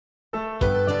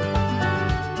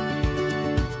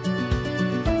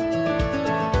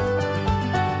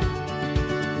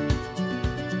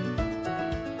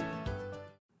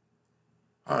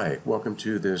Hi, welcome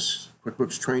to this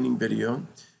QuickBooks training video.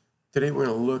 Today we're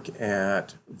going to look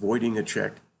at voiding a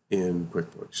check in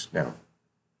QuickBooks. Now,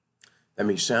 that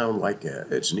may sound like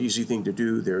it's an easy thing to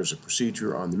do. There's a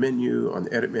procedure on the menu, on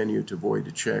the edit menu to void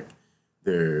a check.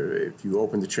 If you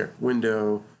open the check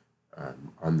window,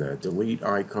 on the delete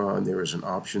icon, there is an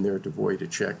option there to void a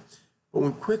check. But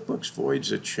when QuickBooks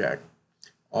voids a check,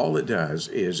 all it does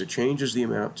is it changes the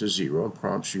amount to 0 and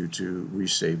prompts you to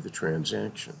resave the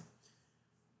transaction.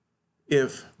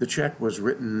 If the check was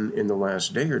written in the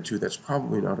last day or two, that's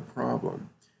probably not a problem.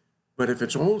 But if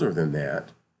it's older than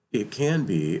that, it can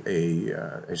be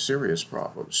a serious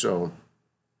problem. So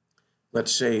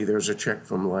let's say there's a check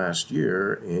from last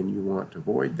year and you want to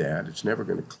void that. It's never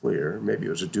going to clear. Maybe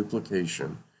it was a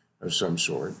duplication of some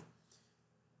sort.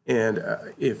 And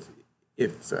if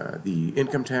the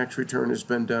income tax return has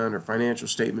been done or financial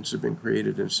statements have been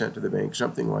created and sent to the bank,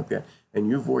 something like that, and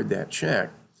you void that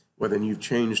check, well, then you've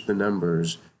changed the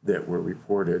numbers that were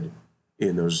reported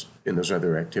in those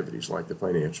other activities, like the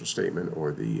financial statement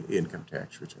or the income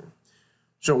tax return.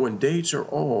 So when dates are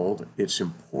old, it's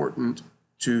important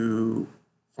to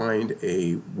find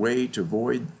a way to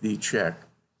void the check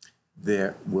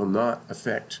that will not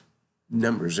affect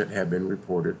numbers that have been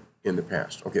reported in the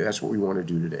past. Okay, that's what we want to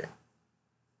do today.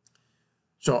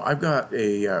 So I've got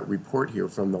a report here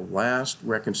from the last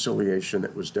reconciliation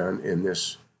that was done in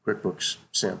this QuickBooks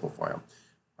sample file.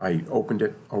 I opened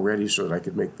it already so that I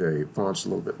could make the fonts a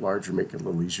little bit larger, make it a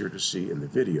little easier to see in the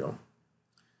video.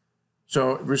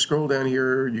 So if we scroll down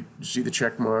here, you see the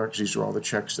check marks. These are all the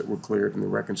checks that were cleared in the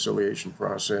reconciliation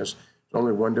process. There's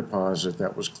only one deposit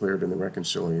that was cleared in the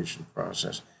reconciliation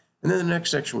process. And then the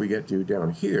next section we get to down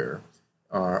here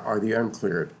are the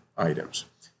uncleared items.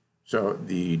 So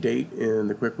the date in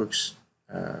the QuickBooks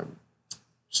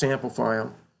sample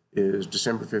file is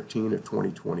December 15 of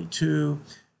 2022.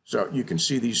 So you can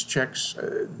see these checks.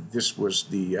 This was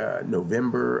the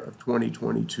November of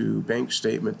 2022 bank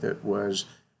statement that was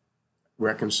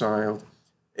reconciled.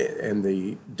 And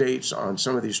the dates on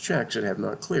some of these checks that have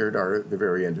not cleared are at the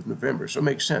very end of November. So it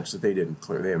makes sense that they didn't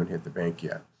clear. They haven't hit the bank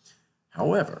yet.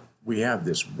 However, we have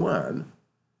this one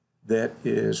that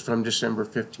is from December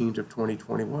 15th of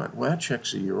 2021. Well, that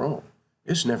check's a year old.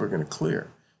 It's never going to clear.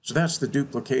 So that's the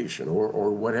duplication or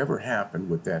whatever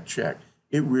happened with that check.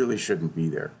 It really shouldn't be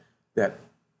there. That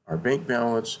our bank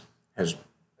balance has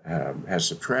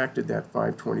subtracted that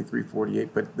 $523.48,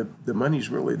 but the money's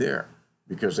really there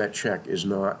because that check is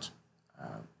not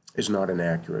an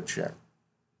accurate check.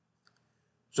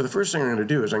 So the first thing I'm going to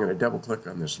do is I'm going to double click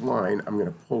on this line. I'm going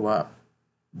to pull up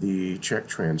the check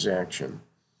transaction.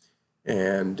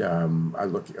 And I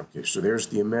look, okay, so there's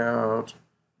the amount,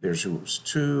 there's who it was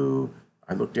to.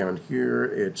 I look down here,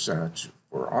 it's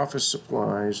for office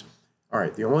supplies. All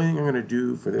right, the only thing I'm going to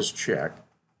do for this check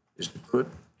is to put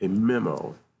a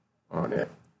memo on it.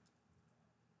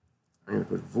 I'm going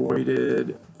to put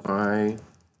voided by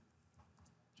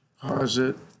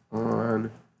deposit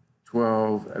on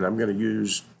 12, and I'm going to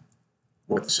use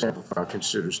what the sample file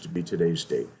considers to be today's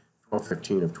date,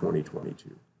 12/15 of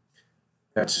 2022.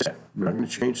 That's it. I'm not going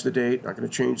to change the date, not going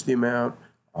to change the amount.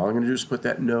 All I'm going to do is put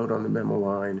that note on the memo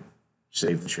line,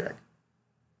 save the check.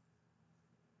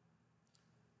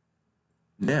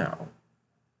 Now,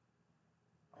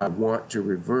 I want to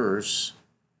reverse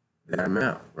that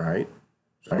amount, right?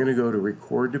 So I'm going to go to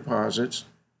record deposits.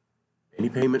 Any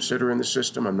payments that are in the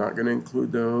system, I'm not going to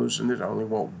include those, and I only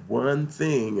want one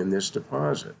thing in this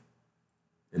deposit,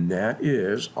 and that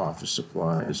is office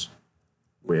supplies,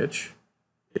 which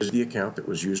is the account that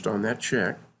was used on that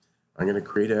check. I'm going to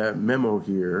create a memo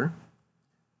here.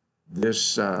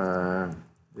 This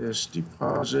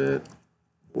deposit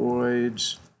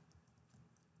voids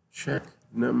check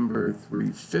number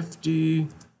 350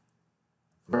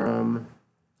 from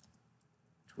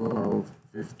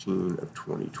 12/15 of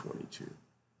 2022.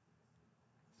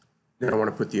 Then I want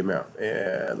to put the amount.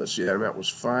 Let's see, that amount was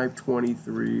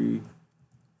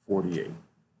 $523.48.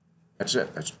 That's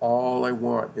it. That's all I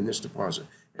want in this deposit.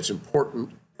 It's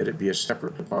important that it be a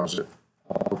separate deposit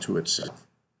all to itself.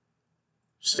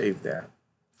 Save that.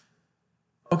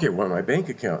 Okay, well, my bank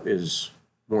account is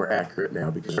more accurate now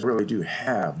because I really do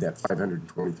have that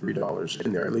 $523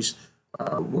 in there. At least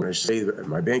when I say that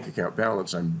my bank account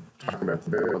balance, I'm talking about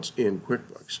the balance in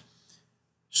QuickBooks.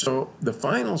 So the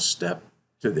final step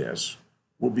to this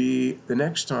will be the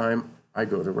next time I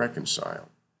go to reconcile.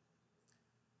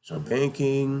 So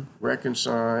banking,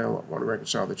 reconcile, I want to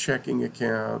reconcile the checking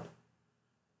account.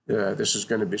 This is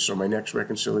going to be, so my next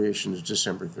reconciliation is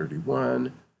December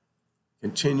 31.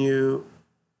 Continue.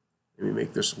 Let me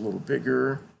make this a little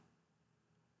bigger.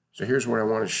 So here's what I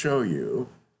want to show you.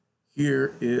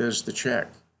 here is the check,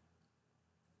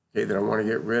 okay, that I want to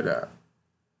get rid of.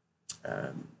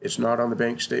 It's not on the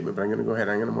bank statement, but I'm going to go ahead,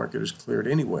 I'm going to mark it as cleared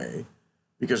anyway,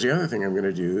 because the other thing I'm going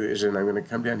to do is then I'm going to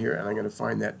come down here and I'm going to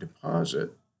find that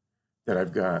deposit that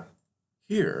I've got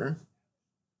here,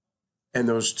 and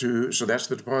those two, so that's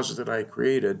the deposit that I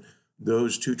created.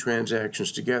 Those two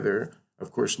transactions together,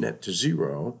 of course, net to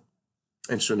zero,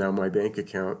 and so now my bank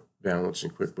account balance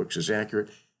in QuickBooks is accurate,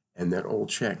 and that old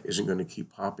check isn't going to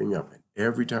keep popping up. And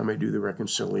every time I do the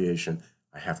reconciliation,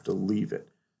 I have to leave it.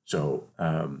 So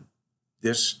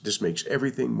this makes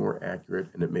everything more accurate,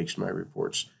 and it makes my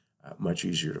reports much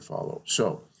easier to follow.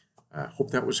 So I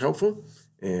hope that was helpful.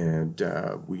 And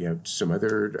we have some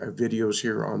other videos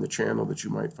here on the channel that you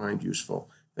might find useful.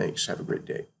 Thanks. Have a great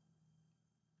day.